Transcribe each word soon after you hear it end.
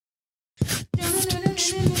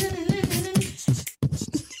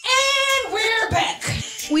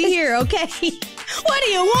here, okay? What do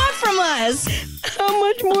you want from us? How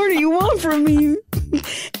much more do you want from me?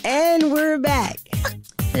 And we're back.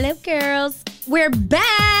 Hello, girls. We're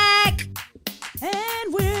back.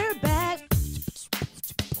 And we're back.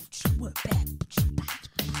 We're back.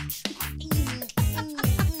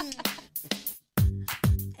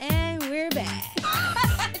 And we're back.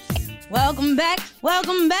 Welcome back.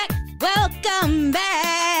 Welcome back. Welcome back.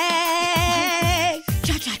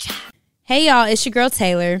 Cha-cha-cha. Hey, y'all. It's your girl,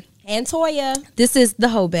 Taylor. And Toya. This is The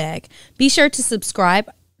Hoe Bag. Be sure to subscribe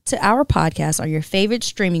to our podcast on your favorite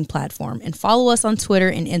streaming platform and follow us on Twitter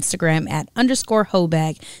and Instagram at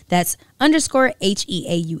 _HoeBag. That's _HEAUXBAG.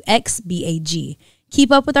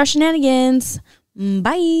 Keep up with our shenanigans.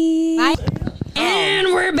 Bye. Bye.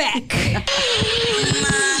 And we're back.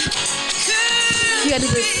 You gotta do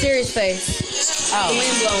this serious face. Oh. The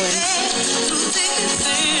wind blowing.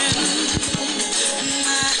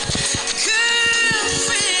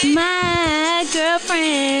 My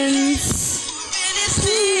girlfriends.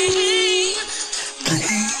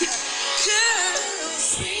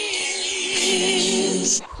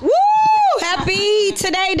 Woo! Happy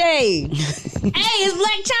Today Day. Hey, it's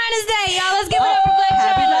Black China's Day, y'all. Let's give it up for Black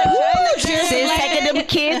China. Sis taking them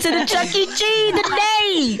kids to the Chuck E. Cheese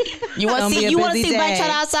today. You want to see Black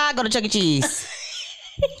China outside? Go to Chuck E. Cheese.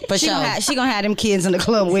 For sure. She gonna have them kids in the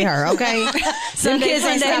club with her, okay? Some kids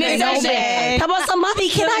ain't stopping no bad. How about some mommy?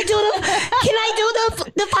 Can I do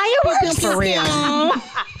the fireworks? For real.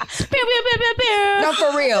 No,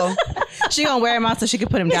 for real. She gonna wear him out so she can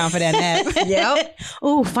put him down for that nap. Yep.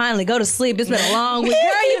 Ooh, finally go to sleep. It's been a long week.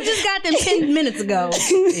 Girl, you just got them 10 minutes ago.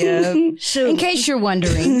 Yeah. Shoot. In case you're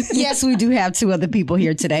wondering, yes, we do have two other people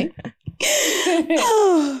here today.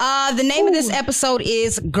 The name of this episode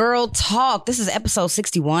is Girl Talk. This is episode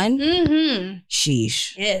 61. Mm-hmm.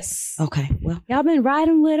 Sheesh. Yes. Okay. Well, y'all been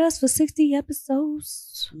riding with us for 60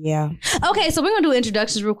 episodes. Yeah. Okay, so we're gonna do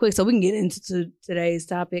introductions real quick so we can get into today's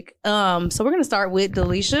topic. So we're gonna start with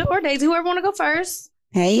Delicia or Daisy, whoever wanna go first.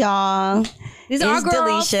 Hey y'all. These are our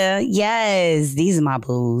girls. Delicia. Yes, these are my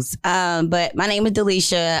booze. But my name is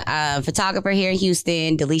Delicia. Photographer here in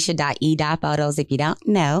Houston. Delicia.e.photos if you don't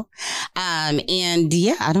know. And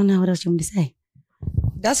yeah, I don't know what else you want me to say.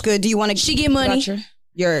 That's good. Do you want to? She get money.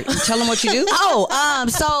 Tell them what you do.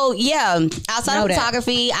 So yeah, outside of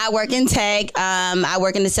photography, I work in tech. I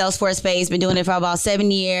work in the Salesforce space. Been doing it for about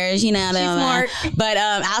 7 years. You know, she's smart. But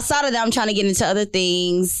outside of that, I'm trying to get into other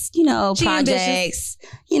things. You know, she projects. Ambitious.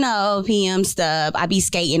 You know, PM stuff. I be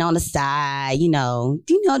skating on the side. You know,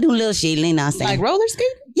 doing little shit. You know what I'm saying? Like roller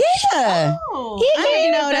skating? Yeah. Oh, yeah. I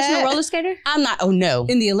didn't know that. Professional roller skater? I'm not. Oh no.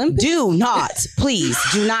 In the Olympics? Do not, please,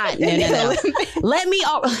 do not. No. Let me.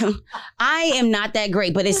 I am not that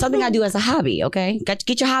great, but it's something I do as a hobby. Okay,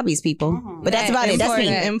 get your hobbies, people. Mm-hmm. But that's about it. That's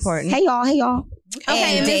me. Important. Hey y'all.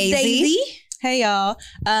 Okay, and Daisy. Hey y'all.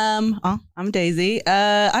 I'm Daisy.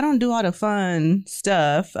 I don't do all the fun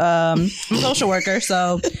stuff. I'm a social worker,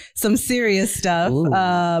 so some serious stuff.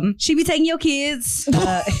 She be taking your kids.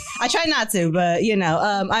 I try not to, but you know,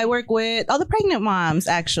 I work with all the pregnant moms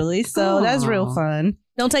actually, so that's real fun.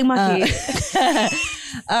 Don't take my kid.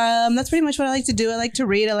 That's pretty much what I like to do. I like to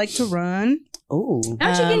read. I like to run. Oh,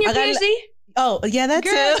 aren't you getting your PhD? Oh, yeah, that's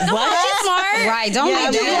Girl, it. Come on, she's smart. Right, don't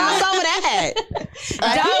Yeah, make me man. gloss over that.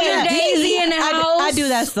 Dr. Daisy in the house. I do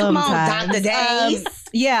that Come sometimes. on, Dr. Days.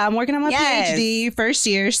 Yeah, I'm working on my PhD first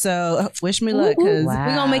year, so wish me luck because We're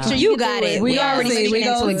gonna make sure You you got do it. we Yeah. already See, we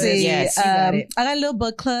into gonna see. Yes, you got it. I got a little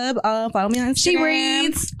book club. Follow me on Instagram. She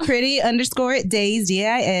reads. Pretty_Days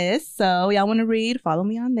DIS. So y'all want to read? Follow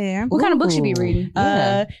me on there. What kind of books you be reading?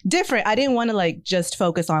 Different. I didn't want to like just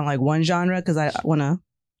focus on like one genre because I want to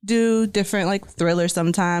do different like thrillers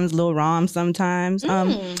sometimes, little roms sometimes.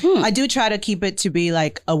 I do try to keep it to be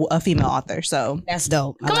like a female author. So That's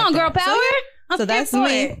dope. Come on, girl power. So that's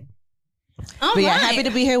me. All But yeah, right. happy to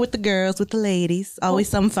be here with the girls, with the ladies. Always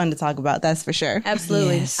something fun to talk about, that's for sure.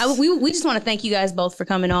 Absolutely. Yes. We just want to thank you guys both for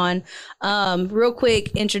coming on. Real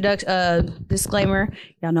quick disclaimer.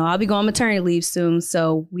 Y'all know I'll be going maternity leave soon,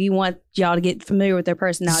 so we want y'all to get familiar with their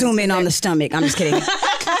personality. Zoom in on the stomach. I'm just kidding.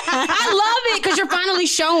 I love it because you're finally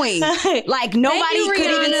showing. Like nobody could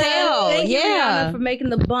even tell. Thank you, Rihanna, for making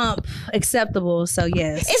the bump acceptable. So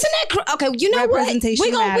yes, Isn't that okay? You know what? Representation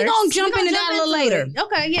We gonna matters. jump into that a little later.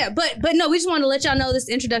 Okay, yeah, but no, we just want to let y'all know this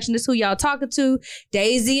introduction. This is who y'all talking to: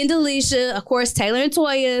 Daisy and Delicia, of course, Taylor and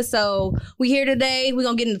Toya. So we here today. We're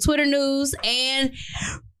gonna get into Twitter news, and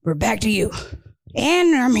We're back to you.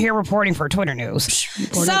 And I'm here reporting for Twitter news.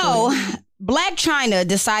 So, Black China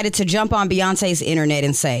decided to jump on Beyonce's internet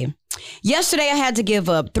and say, yesterday I had to give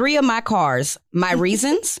up 3 of my cars. My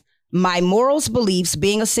reasons? My morals, beliefs,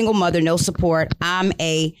 being a single mother, no support. I'm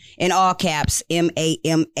a, in all caps,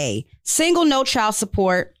 MAMA. Single, no child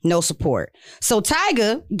support, no support. So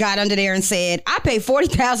Tyga got under there and said, I pay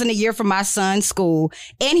 $40,000 a year for my son's school,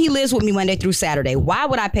 and he lives with me Monday through Saturday. Why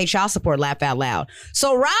would I pay child support? Laugh out loud.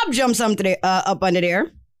 So Rob jumps up under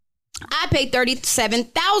there. I pay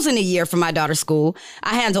 $37,000 a year for my daughter's school.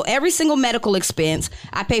 I handle every single medical expense.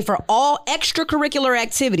 I pay for all extracurricular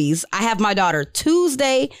activities. I have my daughter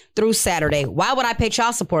Tuesday through Saturday. Why would I pay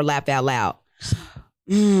child support? Laugh out loud.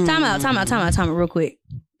 Time out real quick.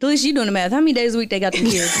 Delicia, you doing the math. How many days a week they got the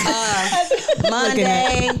kids?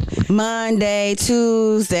 Monday,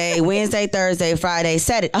 Tuesday, Wednesday, Thursday, Friday,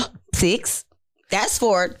 Saturday. 6. That's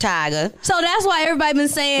for Tyga. So that's why everybody been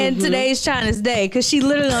saying today's China's Day, because she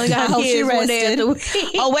literally only got her kids one day after week.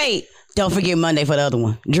 Oh, wait. Don't forget Monday for the other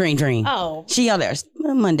one. Dream. Oh. She on there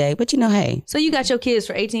Monday, but hey. So you got your kids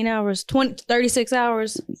for 18 hours, 36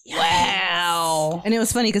 hours? Wow. And it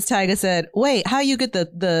was funny because Tyga said, wait, how you get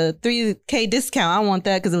the $3K discount? I want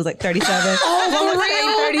that because it was like 37. One was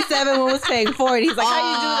paying 37, one was paying 40. He's like,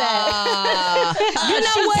 how you do that? You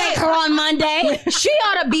know what? Take her on Monday. She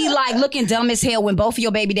ought to be like looking dumb as hell when both of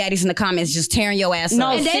your baby daddies in the comments just tearing your ass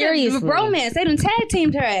up. And seriously. Bromance, they done tag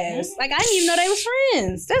teamed her ass. Like, I didn't even know they was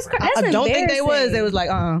friends. That's I don't think they was. They was like,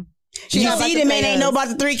 You see, the man ain't know about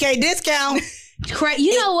the 3K discount.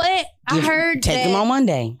 You know what? I heard take them on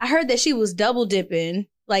Monday. I heard that she was double dipping.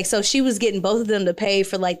 Like, so she was getting both of them to pay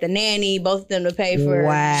for like the nanny, both of them to pay for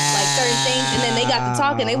like certain things. And then they got to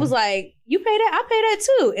talking. They was like, you pay that? I pay that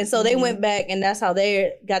too. And so they went back, and that's how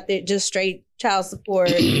they got their just straight child support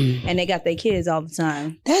and they got their kids all the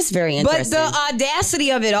time. That's very interesting. But the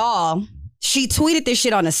audacity of it all, she tweeted this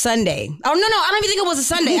shit on a Sunday. Oh, no, I don't even think it was a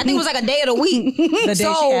Sunday. I think it was like a day of the week. The day she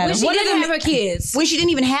had when she didn't have her kids. When she didn't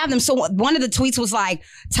even have them. So one of the tweets was like,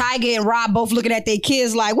 Tyga and Rob both looking at their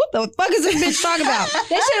kids like, what the fuck is this bitch talking about?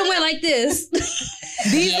 They should have went like this.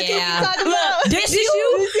 These are kids talking about. This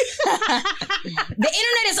you? The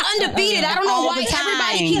internet is undefeated. I don't know why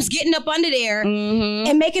everybody keeps getting up under there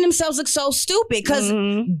and making themselves look so stupid, because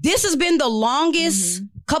this has been the longest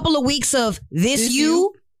couple of weeks of this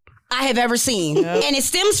you I have ever seen. Yep. And it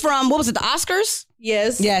stems from, what was it, the Oscars?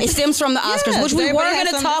 Yes. It stems from the Oscars, which we were going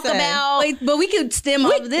to talk about. Wait, but we could stem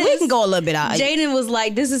off this. We can go a little bit out. Jaden was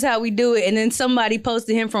like, this is how we do it. And then somebody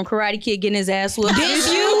posted him from Karate Kid getting his ass whooped.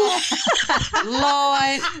 This you?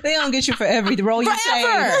 Lord. They don't get you for every role you say.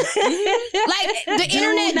 Like, the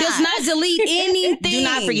internet does not delete anything. Do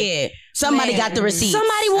not forget. Somebody got the receipt.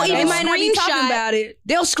 Somebody will even might not be talking about it.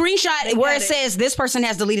 They'll screenshot where it says this person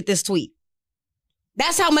has deleted this tweet.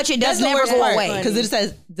 That's how much it does never go away. Because it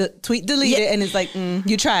says the tweet deleted, and it's like,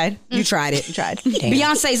 you tried. You tried it. You tried.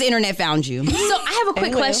 Beyonce's internet found you. So I have a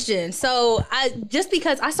quick question. So just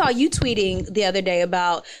because I saw you tweeting the other day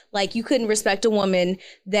about like you couldn't respect a woman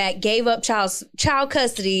that gave up child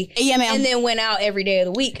custody and then went out every day of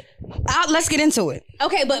the week. Let's get into it.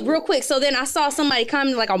 Okay, but real quick. So then I saw somebody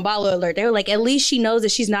comment like on Baller Alert. They were like, at least she knows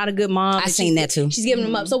that she's not a good mom. I seen that too. She's giving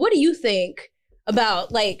them up. So what do you think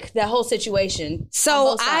about like that whole situation?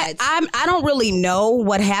 So I don't really know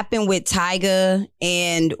what happened with Tyga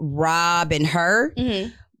and Rob and her,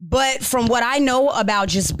 but from what I know about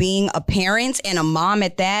just being a parent and a mom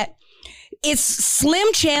at that, it's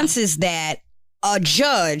slim chances that a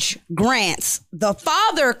judge grants the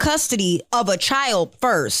father custody of a child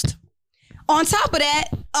first. On top of that,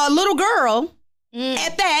 a little girl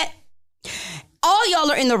at that. All y'all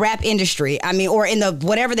are in the rap industry. I mean, or in the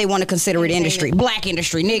whatever they want to consider it industry. Black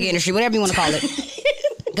industry, nigga industry, whatever you want to call it.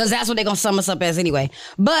 Because that's what they're going to sum us up as anyway.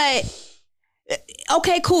 But,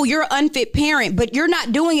 okay, cool, you're an unfit parent, but you're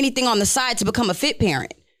not doing anything on the side to become a fit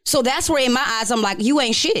parent. So that's where in my eyes, I'm like, you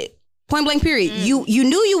ain't shit. Point blank period. You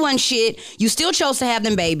knew you wasn't shit. You still chose to have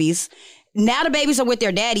them babies. Now the babies are with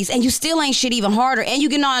their daddies, and you still ain't shit even harder. And you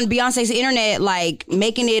getting on Beyonce's internet, like,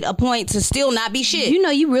 making it a point to still not be shit. You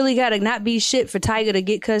know, you really got to not be shit for Tyga to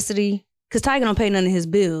get custody. Because Tyga don't pay none of his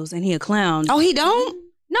bills, and he a clown. Oh, he don't?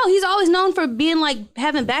 No, he's always known for being, like,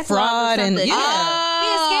 having backlogs fraud or something. and He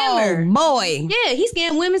a scammer. Boy. Yeah, he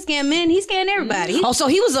scammed women, scammed men. He scammed everybody. Oh, so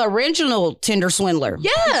he was the original Tinder swindler.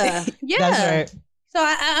 Yeah. Yeah. That's right. So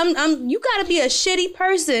I'm you got to be a shitty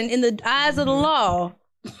person in the eyes of the law.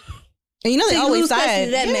 And you know they always side.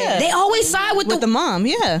 They always side with the mom.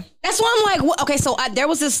 Yeah, that's why I'm like, okay. So there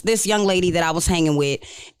was this young lady that I was hanging with,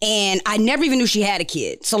 and I never even knew she had a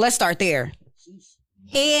kid. So let's start there.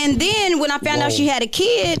 And then when I found out she had a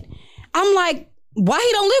kid, I'm like, why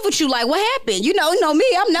he don't live with you? Like, what happened? You know me.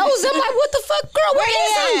 I'm nosy. I'm like, what the fuck, girl? Where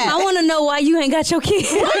is he? I want to know why you ain't got your kid.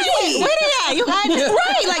 Where they at? You hiding it?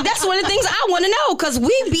 Right. Like, that's one of the things I want to know because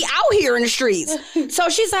we be out here in the streets. So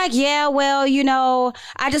she's like, yeah, well,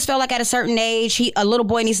 I just felt like at a certain age, a little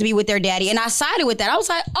boy needs to be with their daddy. And I sided with that. I was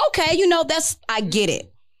like, okay, I get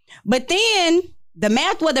it. But then the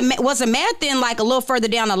math was a math then like a little further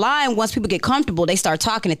down the line. Once people get comfortable, they start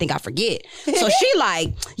talking and think I forget. So she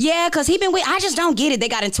like, yeah, because I just don't get it. They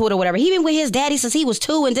got into it or whatever. He been with his daddy since he was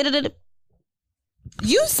 2 and da-da-da-da.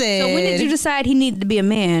 You said. So when did you decide he needed to be a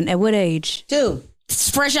man? At what age? 2. It's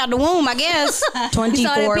fresh out the womb, I guess.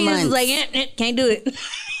 24 months. Was like, can't do it.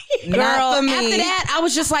 Girl, after that, I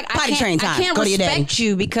was just like, I can't respect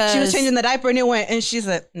you because she was changing the diaper and it went, and she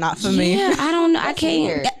said, not for me. Yeah, I don't know. I can't.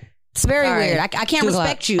 Weird. It's very weird. I can't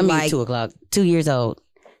respect you. Like 2 o'clock. 2 years old.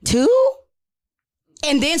 2?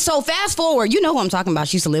 And then, so fast forward, you know who I'm talking about.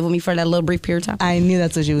 She used to live with me for that little brief period of time. I knew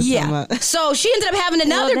that's what she was talking about. So she ended up having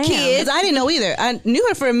another kid. I didn't know either. I knew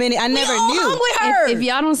her for a minute. I never knew. With her. If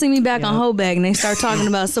y'all don't see me back on Hobag and they start talking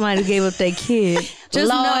about somebody who gave up their kid, just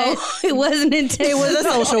know it wasn't intentional. It was a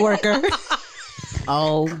social worker.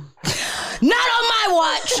 Oh. Not on my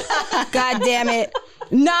watch. God damn it.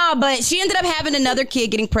 Nah, but she ended up having another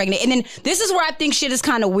kid, getting pregnant. And then this is where I think shit is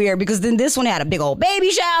kind of weird because then this one had a big old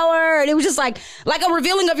baby shower. And it was just like a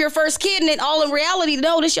revealing of your first kid. And then all in reality,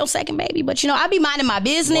 no, this your second baby. But I be minding my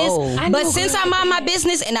business. But since I mind my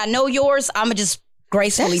business and I know yours, I'm going to just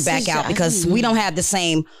gracefully back out because we don't have the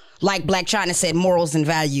same, like Black China said, morals and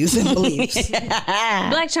values and beliefs.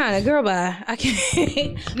 Black China, girl, bye. I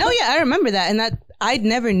can't. No, yeah, I remember that. And I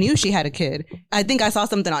never knew she had a kid. I think I saw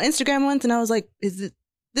something on Instagram once and I was like,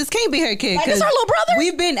 this can't be her kid. Like, it's her little brother?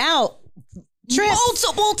 We've been out.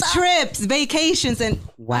 Multiple times. Trips, vacations, and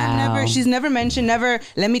wow. She's never mentioned,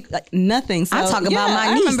 nothing. So, I talk about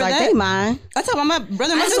my niece like they mine. I talk about my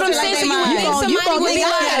brother and my That's sister what I'm like saying. they So mine. you gonna think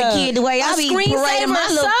I got a kid the way I be parading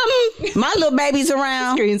my little babies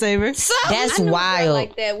around. Screensaver. That's I know wild.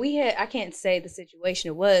 Like that, I can't say the situation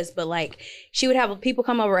it was, but like she would have people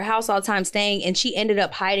come over her house all the time staying, and she ended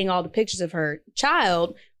up hiding all the pictures of her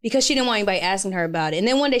child because she didn't want anybody asking her about it. And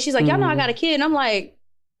then one day she's like, y'all know I got a kid. And I'm like,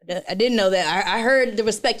 I didn't know that. I heard there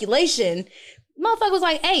was speculation. Motherfucker was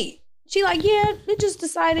like 8. She like, yeah, they just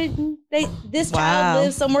decided this child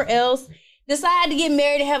lives somewhere else. Decided to get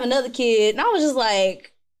married and have another kid. And I was just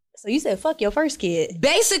like, so you said fuck your first kid.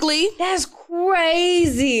 Basically. That's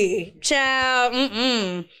crazy.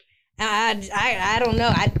 Child, I don't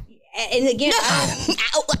know. And again,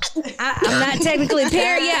 I'm not technically a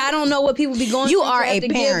parent yet. I don't know what people be going through. You are a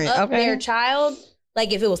parent, give up okay? Their child.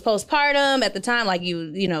 Like if it was postpartum at the time, like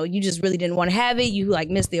you just really didn't want to have it. You like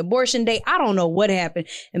missed the abortion date. I don't know what happened.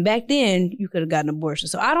 And back then you could have gotten an abortion.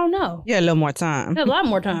 So I don't know. Yeah, a little more time. A lot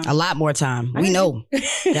more time. A lot more time. We know.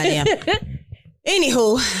 Goddamn.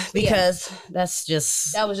 Anywho, because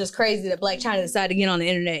that was just crazy that Black China decided to get on the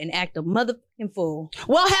internet and act a motherfucking fool.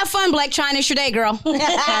 Well, have fun, Black China. It's your day, girl.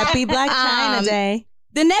 Happy Black China Day.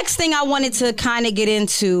 The next thing I wanted to kind of get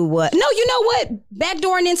into you know what?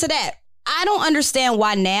 Backdooring into that. I don't understand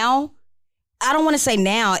why now. I don't want to say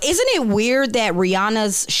now. Isn't it weird that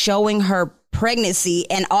Rihanna's showing her pregnancy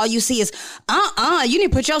and all you see is, you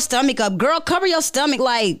need to put your stomach up. Girl, cover your stomach.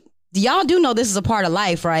 Like, y'all do know this is a part of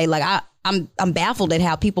life, right? Like, I'm baffled at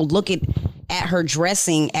how people look at her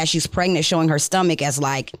dressing as she's pregnant, showing her stomach as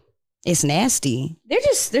like, it's nasty.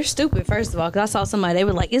 They're stupid, first of all, because I saw somebody, they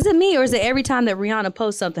were like, is it me or is it every time that Rihanna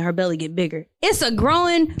posts something, her belly get bigger? It's a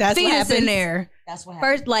growing fetus in there. That's what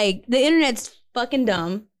happened. First, like, the internet's fucking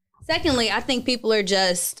dumb. Secondly, I think people are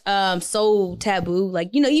just so taboo. Like,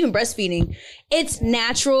 even breastfeeding, it's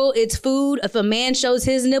natural. It's food. If a man shows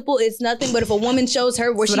his nipple, it's nothing. But if a woman shows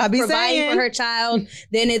her where she's providing for her child,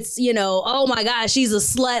 then it's, oh my gosh, she's a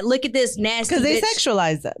slut. Look at this nasty bitch. Because they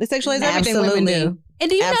sexualize that. They sexualize everything women do. And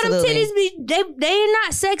do you know them titties they're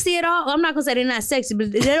not sexy at all? I'm not going to say they're not sexy,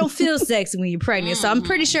 but they don't feel sexy when you're pregnant. So I'm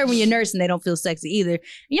pretty sure when you're nursing, they don't feel sexy either.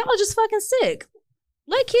 Y'all are just fucking sick.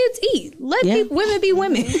 Let kids eat. Let women be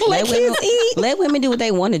women. Let kids eat. Let women do what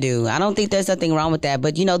they want to do. I don't think there's nothing wrong with that.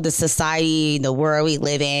 But the society, the world we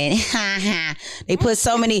live in, they put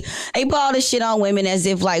all this shit on women as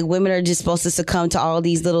if like women are just supposed to succumb to all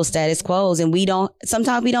these little status quos, and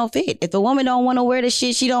sometimes we don't fit. If a woman don't want to wear the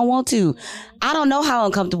shit she don't want to, I don't know how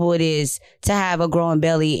uncomfortable it is to have a growing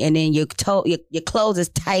belly and then your clothes is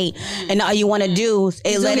tight and all you want to do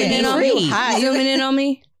is let it be free. Zooming in on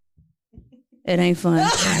me. It ain't fun.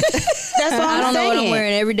 That's what I don't know what I'm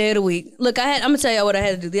wearing every day of the week. Look, I'm gonna tell y'all what I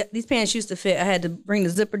had to do. These pants used to fit. I had to bring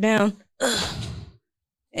the zipper down.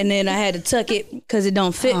 And then I had to tuck it because it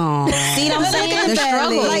don't fit. See what I'm saying? The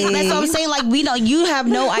struggle. Like, that's what I'm saying. Like, we know you have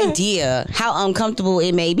no idea how uncomfortable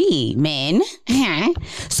it may be, men.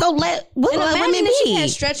 So what women be? She had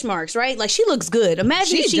stretch marks, right? Like she looks good.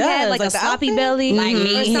 Imagine if she had like a sloppy belly, like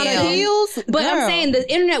me, heels. But I'm saying the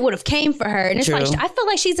internet would have came for her, and it's like I feel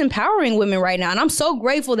like she's empowering women right now, and I'm so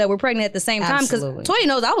grateful that we're pregnant at the same time because Toya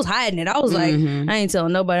knows I was hiding it. I was like, I ain't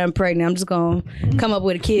telling nobody I'm pregnant. I'm just gonna come up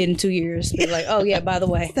with a kid in 2 years. Be like, oh yeah, by the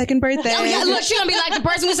way. Second birthday. Oh, yeah, look, she gonna be like the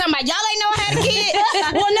person who's talking about, y'all ain't know I had a kid.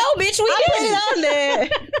 Well, no, bitch, we put it on there.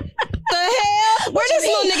 The hell? Where this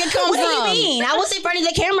little nigga come from? What do you mean? I was in front of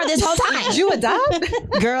the camera this whole time. Did you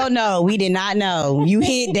adopt? Girl, no, we did not know. You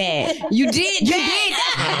hid that. You did. You did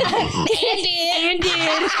that. And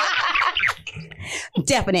did.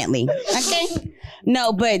 Definitely. Okay.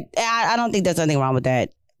 No, but I don't think there's anything wrong with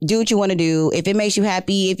that. Do what you want to do. If it makes you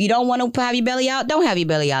happy. If you don't want to have your belly out, don't have your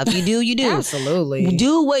belly out. If you do, you do. Absolutely.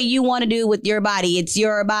 Do what you want to do with your body. It's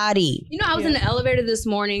your body. You know, I was in the elevator this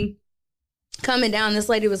morning coming down. This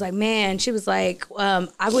lady was like, man, she was like,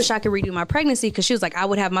 I wish I could redo my pregnancy because she was like, I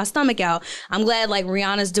would have my stomach out. I'm glad like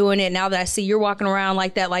Rihanna's doing it now that I see you're walking around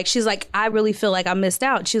like that. Like, she's like, I really feel like I missed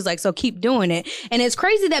out. She was like, so keep doing it. And it's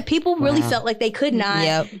crazy that people really felt like they could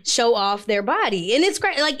not show off their body. And it's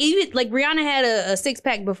great. Like, even like Rihanna had a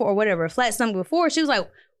 6-pack before or whatever, a flat stomach before. She was like,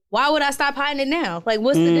 why would I stop hiding it now? Like,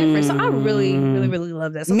 what's the difference? So I really, really, really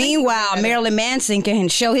love that. So meanwhile, Marilyn Manson can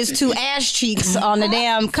show his 2 ass cheeks on the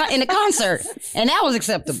damn in the concert, and that was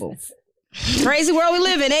acceptable. Crazy world we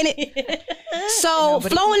live in, ain't it? So,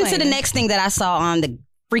 flowing into the next thing that I saw on the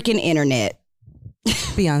freaking internet.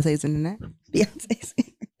 Beyonce's internet.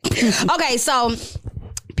 Okay, so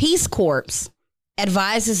Peace Corps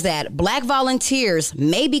advises that Black volunteers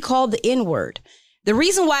may be called the N-word. The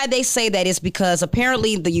reason why they say that is because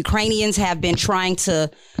apparently the Ukrainians have been trying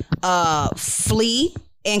to flee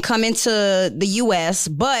and come into the U.S.,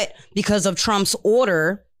 but because of Trump's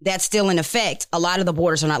order that's still in effect, a lot of the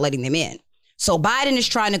borders are not letting them in. So Biden is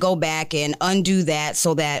trying to go back and undo that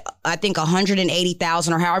so that I think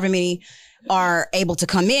 180,000 or however many are able to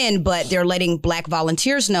come in, but they're letting Black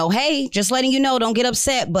volunteers know, hey, just letting you know, don't get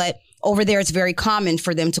upset. But over there, it's very common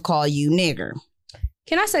for them to call you nigger.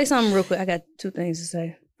 Can I say something real quick? I got 2 things to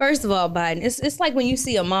say. First of all, Biden, it's like when you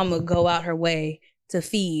see a mama go out her way to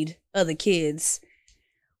feed other kids.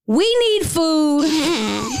 We need food. We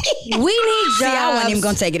need jobs. See, I wasn't even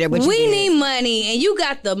going to take it there, but we need money. And you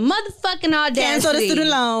got the motherfucking audacity. Cancel the student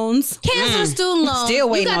loans. Cancel the student loans. Still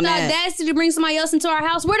waiting on that. You got the audacity to bring somebody else into our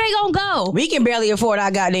house. Where they going to go? We can barely afford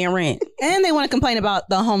our goddamn rent. And they want to complain about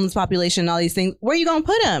the homeless population and all these things. Where are you going to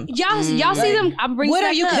put them? Y'all see them? I'm bringing what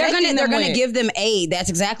are you? They're going to give them aid. That's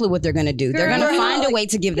exactly what they're going to do. Girl, they're going to find a way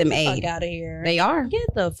to give them aid. Get the fuck out of here. They are.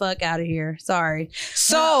 Get the fuck out of here. Sorry.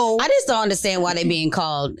 So I just don't understand why they being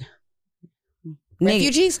called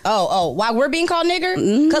refugees? Why we're being called nigger?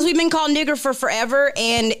 Because we've been called nigger for forever.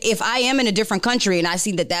 And if I am in a different country and I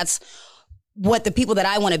see that that's what the people that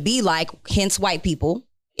I want to be like, hence white people,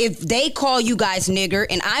 if they call you guys nigger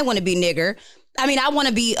and I want to be nigger, I mean, I want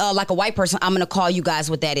to be like a white person, I'm going to call you guys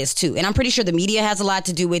what that is too. And I'm pretty sure the media has a lot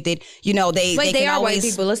to do with it. You know, they are always... white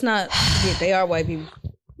people. Let's not... Yeah, they are white people.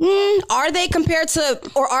 Are they compared to...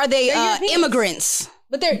 Or are they immigrants?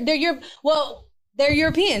 But they're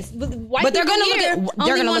Europeans. But they're going to look at...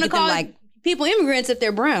 They're going to look at them like... people immigrants if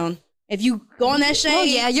they're brown. If you go on that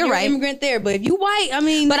shade, yeah, you're right. Immigrant there. But if you white, I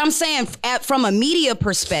mean... But I'm saying from a media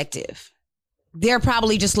perspective... They're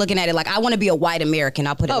probably just looking at it like, I want to be a white American.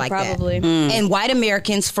 I'll put it like probably. that. And white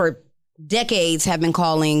Americans for decades have been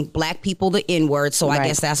calling Black people the N-word. So I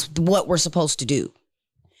guess that's what we're supposed to do.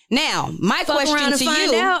 Now, my question to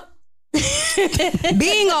you,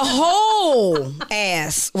 being a whole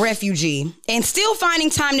ass refugee and still finding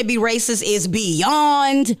time to be racist is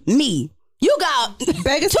beyond me. You got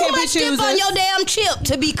Beggars too much dip on your damn chip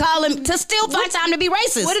to still find time to be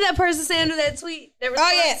racist. What did that person say under that tweet?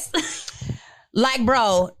 Like,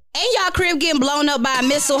 bro, ain't y'all crib getting blown up by a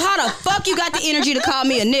missile? How the fuck you got the energy to call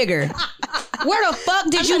me a nigger? Where the fuck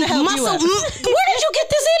did you muscle? Where did you get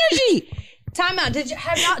this energy? Time out.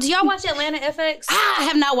 Do y'all watch Atlanta FX? I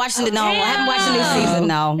have not watched it. No, I haven't watched the new season.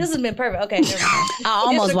 No, this has been perfect. Okay, never mind. I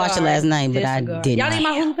almost watched it last night, but I didn't. Y'all need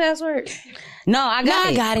my Hulu password? No, I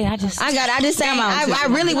got it. I just saying. I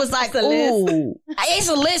really was like, ooh, it's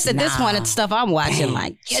a list at this point of stuff I'm watching.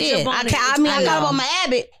 Like, shit. I got it on my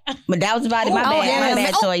Abbott, but that was about it. My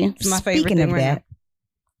bad, Toya. It's my favorite thing right now.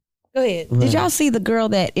 Go ahead. Did y'all see the girl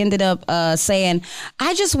that ended up saying,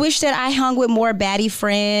 I just wish that I hung with more baddie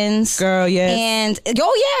friends? Girl, yes. And,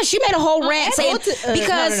 she made a whole rant saying,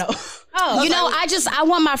 because... Oh, you know, I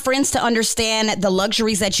want my friends to understand the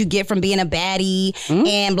luxuries that you get from being a baddie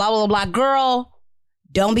and blah, blah, blah, blah. Girl,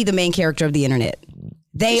 don't be the main character of the internet.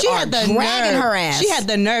 They are dragging her ass. She had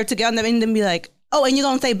the nerve to get on them and then be like, oh, and you're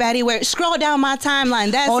going to say baddie where? Scroll down my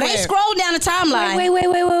timeline. That's they scrolled down the timeline.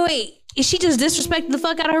 Wait. Is she just disrespecting the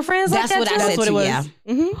fuck out of her friends? That's like that what I said what to it was. Yeah.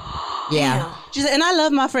 Mm-hmm. Yeah. She said, and I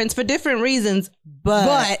love my friends for different reasons,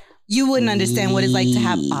 but you wouldn't understand what it's like to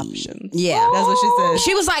have options. Yeah. That's what she said.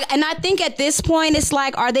 She was like, and I think at this point, it's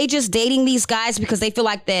like, are they just dating these guys because they feel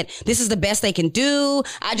like that this is the best they can do?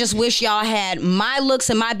 I just wish y'all had my looks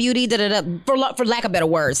and my beauty, for lack of better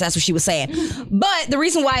words. That's what she was saying. But the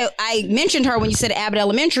reason why I mentioned her when you said Abbott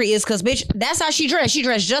Elementary is because, bitch, that's how she dressed. She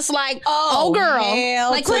dressed just like,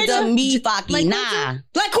 girl. Like Quinta. Like Quinta.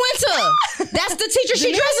 That's the teacher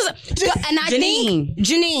she dresses. And I think,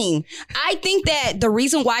 Janine, I think that the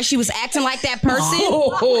reason why she was acting like that person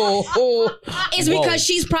is because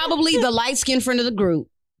she's probably the light-skinned friend of the group.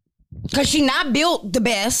 Because she not built the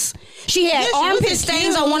best. She had armpit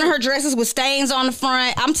stains on one of her dresses with stains on the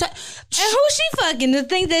front. And who she fucking to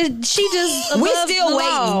think that she just We still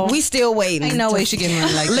waiting. We still waiting. Ain't no way she getting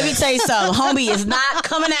money like that. Let me tell you something. Homie is not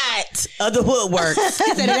coming out of the woodwork. He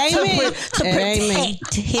said, it ain't me. To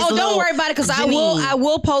protect his don't worry about it, because I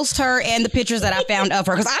will post her and the pictures that I found of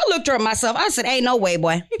her. Because I looked her up myself. I said, ain't no way,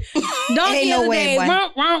 boy. Ain't no way, boy.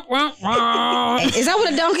 Is that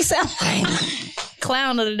what a donkey sounds like?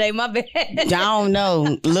 Clown of the day, my bad. I don't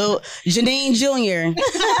know. Lil Janine Jr.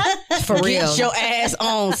 For real. Get your ass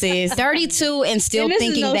on, sis. 32 and still And this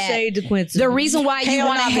thinking is no that shade to Quincy. the reason why you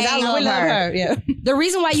want to hang with her. Yeah. The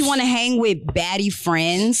reason why you want to hang with baddie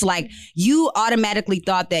friends, like you automatically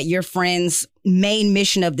thought that your friend's main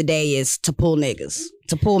mission of the day is to pull niggas,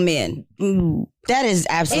 to pull men. That is If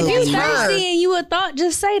absolutely you thirsty and you a thought,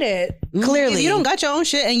 just say that. Clearly. If you don't got your own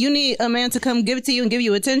shit and you need a man to come give it to you and give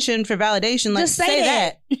you attention for validation, like Just say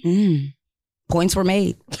that. Points were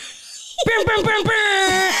made.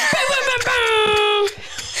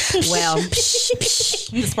 Well,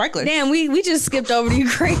 The sparkler. Damn, we just skipped over the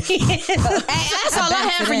Ukraine. hey, that's all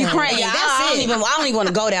I have for Ukraine. Yeah, That's I don't even want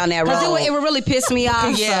to go down that road. Because it would really piss me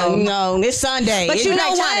off. Yeah, so. no, it's Sunday. But it's you know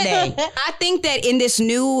nighttime what? today. I think that in this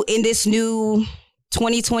new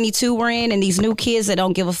 2022 we're in, and these new kids that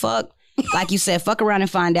don't give a fuck, like you said, fuck around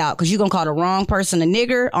and find out, because you're gonna call the wrong person a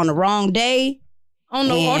nigger on the wrong day. On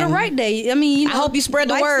the right day. I mean, I hope you spread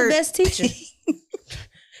the life's word. The best teacher.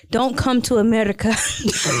 Don't come to America.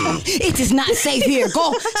 It is not safe here.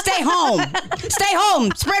 Go, stay home. Stay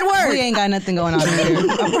home. Spread word. We ain't got nothing going on here.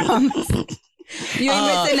 I promise. You ain't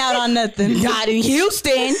missing out on nothing. God, in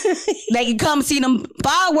Houston, they can come see them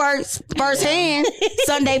fireworks firsthand.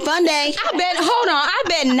 Sunday fun day. I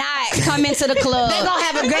bet not come into the club. They gonna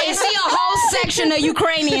have a great and see a whole section of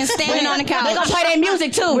Ukrainians standing on the couch. They gonna play their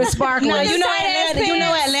music too with sparklers. No, you know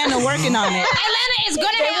Atlanta working on it. Atlanta is gonna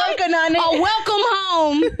have working on it. a welcome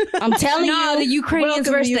home. I'm telling you, the Ukrainians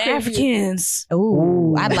Welcome versus to the Africans.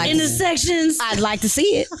 Ooh, I'd like In to the sections. I'd like to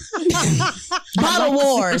see it. bottle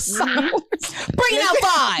wars. Bringing out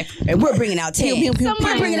 5, and we're bringing out 10.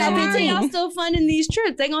 Somebody bringing out said, 15. y'all still funding these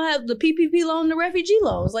trips. They gonna have the PPP loan, the refugee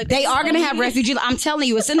loans. Like They are going to have refugee. I'm telling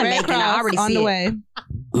you, it's in the Red making. I Cross already on see the it. way.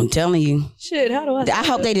 I'm telling you. Shit, how do I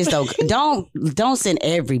hope they just don't send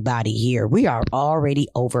everybody here. We are already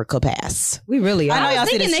over capacity. We really are. I know I y'all was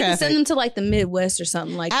see thinking this they could traffic. send them to like the Midwest or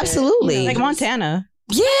something like Absolutely. that. Like Montana.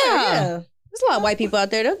 Yeah. Yeah. There's a lot of white people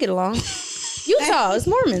out there. They'll get along. Utah, it's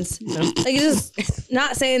Mormons. Like, it's just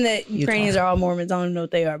not saying that Ukrainians are all Mormons. I don't even know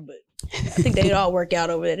what they are, but I think they'd all work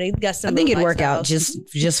out over there. They got some. I think it'd work out just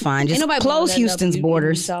fine. Just nobody close blowing that up Houston's in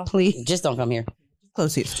borders, Utah. please. Just don't come here.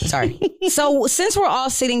 Close Houston. Sorry. So since we're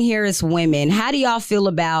all sitting here as women, how do y'all feel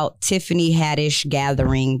about Tiffany Haddish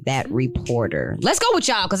gathering that reporter? Let's go with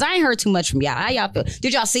y'all, because I ain't heard too much from y'all. How y'all feel?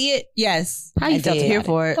 Did y'all see it? Yes. How you I felt did. Here about it?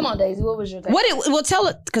 for it. Come on, Daisy. What was your take? Well, tell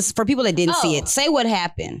it, because for people that didn't see Oh. it, say what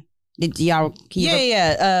happened. Did y'all?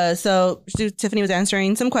 Yeah. So Tiffany was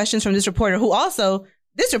answering some questions from this reporter who also,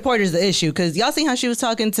 this reporter is the issue, because y'all seen how she was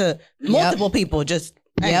talking to multiple people. Just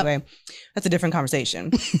anyway, that's a different conversation,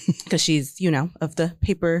 because she's, of the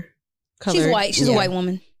paper color. She's white. She's a white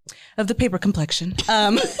woman. Of the paper complexion.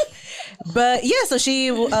 But yeah, so she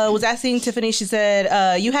was asking Tiffany, she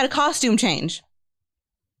said, you had a costume change.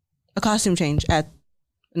 A costume change at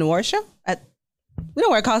an award show? We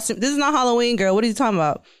don't wear costume. This is not Halloween, girl. What are you talking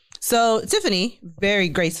about? So Tiffany very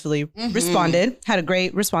gracefully responded, had a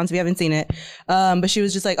great response. We haven't seen it. But she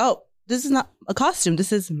was just like, oh, this is not a costume.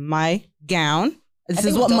 This is my gown. This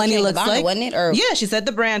is what money looks like. Wasn't it? Or Yeah, she said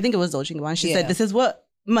the brand. I think it was Dolce & Gabbana. She said, this is what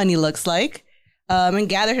money looks like. and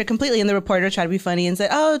gathered her completely. And the reporter tried to be funny and said,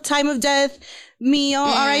 "Oh, time of death, me, oh,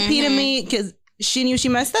 R.I.P. to me," because she knew she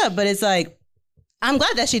messed up. But it's like, I'm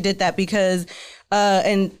glad that she did that because,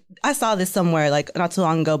 and I saw this somewhere like not too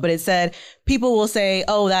long ago, but it said people will say,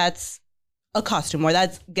 "Oh, that's a costume," or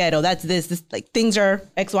 "That's ghetto," "That's this," like things are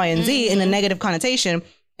X, Y, and Z in a negative connotation,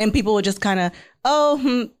 and people will just kind of,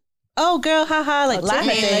 oh, girl, haha, like laugh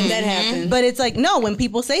at it. Like that happened. But it's like, no, when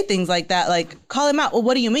people say things like that, like call him out. Well,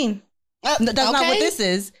 what do you mean? That's not what this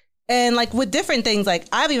is. And like with different things, like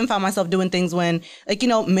I've even found myself doing things when, like, you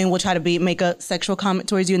know, men will try to make a sexual comment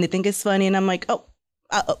towards you and they think it's funny. And I'm like,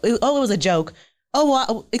 it was a joke. Oh,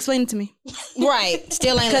 well, explain it to me. Right.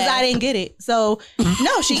 Still ain't because I didn't get it. So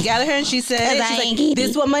no, she gathered her and she said, she's like, this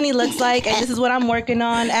is what money looks like. And this is what I'm working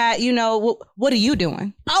on at, you know, what are you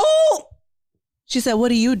doing? Oh, she said,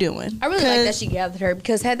 what are you doing? I really like that she gathered her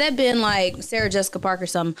because had that been like Sarah Jessica Parker or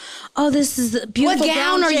something, oh, this is a beautiful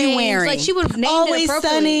gown are you wearing? Like she would have named Always it appropriately.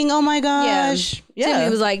 stunning. Oh my gosh. Yeah. Tiffany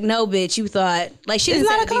was like, no, bitch, you thought. Like she didn't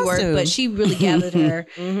It's say not the a B word, costume. but she really gathered her.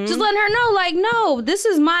 Just letting her know, like, no, this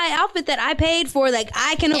is my outfit that I paid for. Like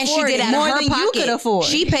I can and she afford did it. out of more her than you pocket. could afford.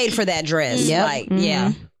 She paid for that dress. Yep. Like,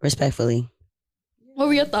 yeah. Respectfully. What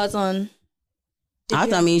were your thoughts on?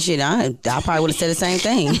 I mean, shit, I probably would have said the same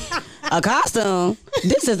thing. A costume.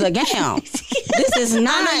 This is a gown. This is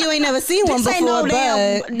not. I know you ain't never seen one This ain't before, no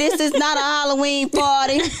damn. but This is not a Halloween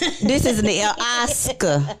party. This is the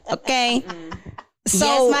Oscar. Okay. So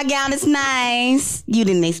yes, my gown is nice. You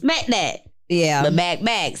didn't expect that. Yeah. But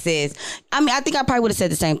back, sis. I mean, I think I probably would have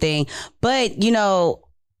said the same thing. But, you know,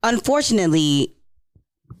 unfortunately,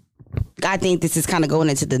 I think this is kind of going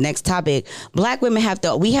into the next topic. Black women have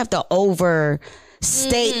to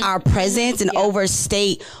overstate our presence and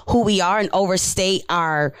overstate who we are and overstate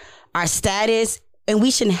our status. And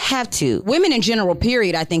we shouldn't have to. Women in general,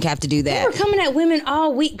 period, I think have to do They that. were coming at women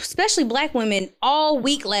all week, especially black women, all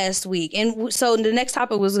week last week. And so the next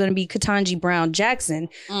topic was going to be Ketanji Brown Jackson.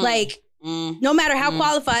 Like, no matter how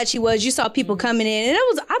qualified she was, you saw people coming in. And it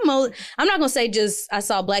was, I'm not going to say just I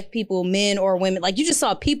saw black people, men or women. Like, you just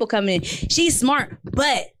saw people coming in. She's smart,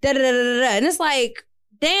 but da-da-da-da-da. And it's like,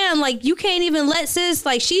 damn, like, you can't even let sis,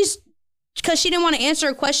 like, because she didn't want to answer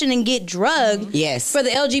a question and get drugged Yes. for the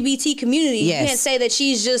LGBT community. Yes. You can't say that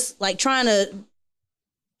she's just like trying to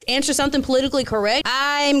answer something politically correct.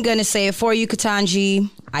 I'm going to say it for you, Ketanji.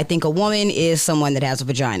 I think a woman is someone that has a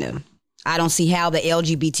vagina. I don't see how the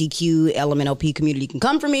LGBTQ, LMNOP community can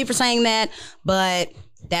come for me for saying that, but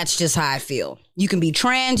that's just how I feel. You can be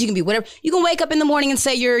trans, you can be whatever. You can wake up in the morning and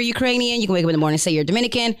say you're Ukrainian. You can wake up in the morning and say you're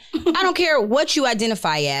Dominican. I don't care what you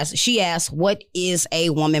identify as. She asked, what is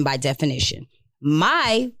a woman by definition?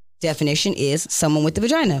 My definition is someone with the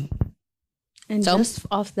vagina. And So? just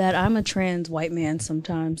off that, I'm a trans white man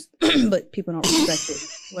sometimes, but people don't respect it.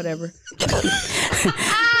 Whatever.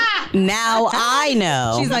 Now I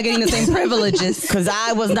know. she's not getting the same privileges. Because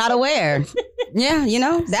I was not aware. Yeah, you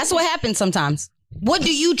know, that's what happens sometimes. What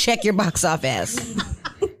do you check your box off as?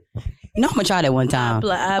 No, I'm going to try that one time.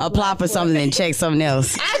 I Apply for something and check something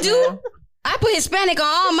else. I do. I put Hispanic on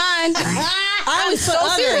all mine. I always put so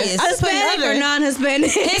other. serious. I just put Hispanic or other.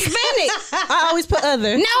 non-Hispanic? Hispanic. I always put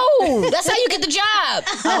other. No, that's how you get the job.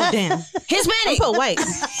 Oh, damn. Hispanic. Put white.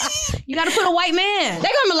 You got to put a white man.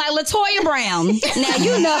 They're gonna be like LaToya Brown. Now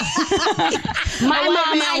you know, my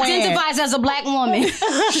mom man identifies as a black woman.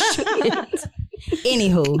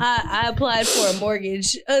 Anywho, I applied for a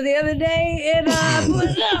mortgage the other day, and I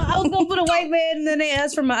was gonna put a white man, and then they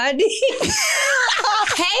asked for my ID.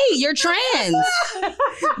 hey, you're trans.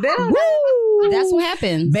 They don't That's what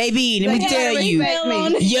happened. Baby, let me tell you.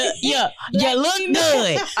 You look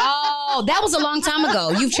good. Oh, that was a long time ago.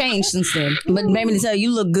 You've changed since then. But baby, to tell you,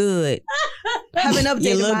 you look good. haven't updated.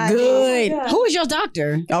 You look my good. Who is your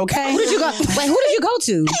doctor? Okay. Who did you go? Wait, who did you go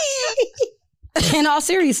to? In all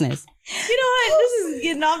seriousnly. You know what? This is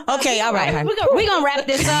getting off. Okay, all right. We're gonna wrap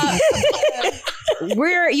this up.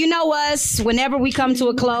 You know us, whenever we come to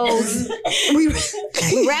a close, we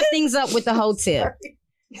wrap things up with the whole tip.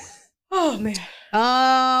 Oh man.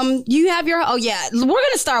 You have your, we're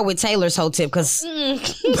gonna start with Taylor's whole tip because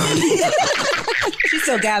She's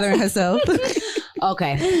still gathering herself.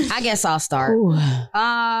 okay, I guess I'll start.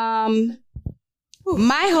 My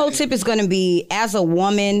whole tip is gonna be, as a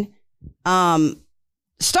woman,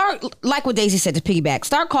 start, like what Daisy said, to piggyback,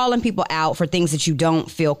 start calling people out for things that you don't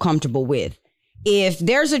feel comfortable with. If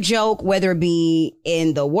there's a joke, whether it be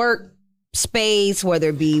in the work space, whether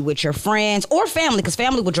it be with your friends or family, because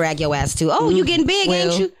family will drag your ass too. Oh, you getting big,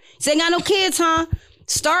 ain't you? You ain't got no kids, huh?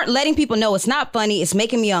 Start letting people know it's not funny. It's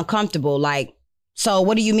making me uncomfortable. Like, so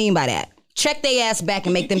what do you mean by that? check their ass back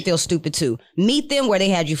and make them feel stupid too. Meet them where they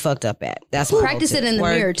had you fucked up at. That's my practice it in the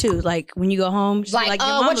mirror too. Like when you go home, just like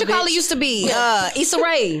your what your mama, color used to be? Issa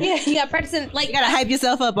Rae. Yeah, you got to practice it. Like You gotta hype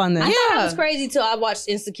yourself up on this. I thought I was crazy till I watched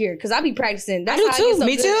Insecure because I be practicing. That's I do how too. I get so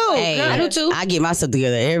Me good. too. Hey, I do too. I get myself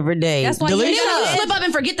together every day. That's why Delicia. you Slip up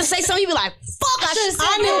and forget to say something. You be like, fuck,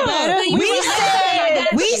 I knew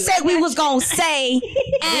better. We said we was gonna say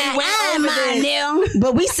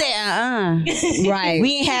but we said right.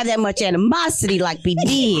 We ain't have that much animosity like we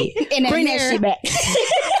did. Bring that shit back.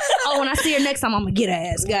 Oh, when I see her next time, I'm gonna get her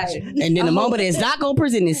ass. Gotcha. And then the moment it's not gonna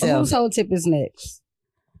present itself. Whose whole tip is next?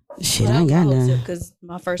 Shit, I ain't got none. Because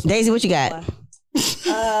my first Daisy, what you got?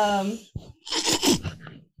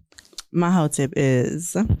 My whole tip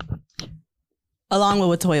is, along with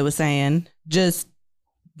what Toya was saying, just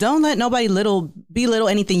don't let nobody belittle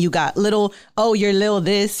anything you got. Little, oh, you're little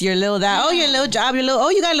this, you're little that. Oh, your little job, your little, oh,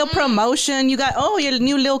 you got a little promotion. You got, oh, your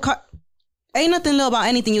new little car. Ain't nothing little about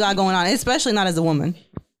anything you got going on, especially not as a woman.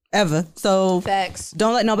 Ever. So facts.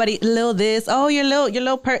 Don't let nobody little this. Oh, you're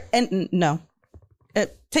little and no.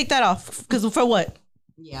 Take that off. Because for what?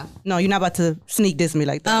 Yeah. No, you're not about to sneak diss me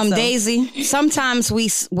like that. So. Daisy, sometimes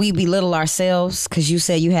we belittle ourselves because you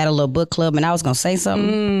said you had a little book club and I was gonna say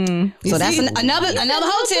something. So that's another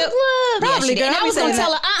whole tip. Probably, girl. And I was gonna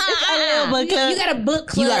tell her, You got a book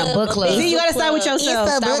club. You got a book club. See, you gotta start with yourself.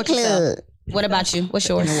 It's a Start book with yourself. club. What about you? What's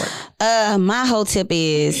yours? My whole tip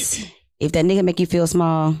is, if that nigga make you feel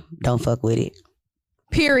small, don't fuck with it.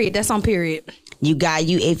 Period. That's on period.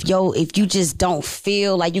 If you just don't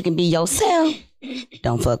feel like you can be yourself,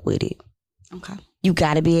 don't fuck with it. Okay. You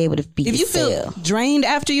gotta be able to be If you yourself. feel drained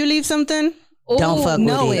after you leave something, Don't fuck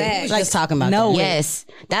with it. Like, just talking about know that. Yes.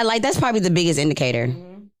 That's probably the biggest indicator.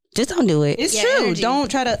 Just don't do it. it's Yeah, true. energy. Don't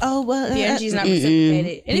try to, The energy's not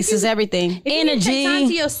reciprocated. And This is everything. if you take time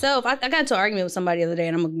to yourself, I got into an argument with somebody the other day,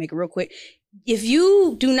 and I'm gonna make it real quick. If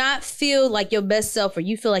you do not feel like your best self, or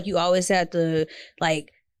you feel like you always have to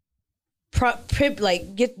like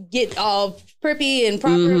get all preppy and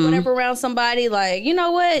proper and whatever around somebody, like, you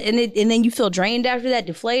know what, and then you feel drained after that,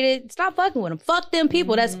 deflated, stop fucking with them. Fuck them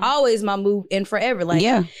people. That's always my move and forever. Like,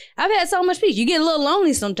 Yeah. I've had so much peace. You get a little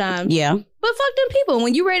lonely sometimes. Yeah. But fuck them people.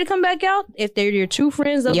 When you ready to come back out, if they're your true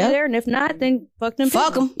friends over there, and if not, then fuck them people.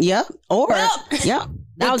 Fuck them. Yeah. Or, yeah.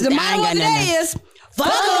 That was the motto of the day is fuck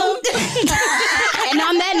 'em. And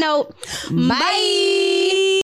on that note, bye.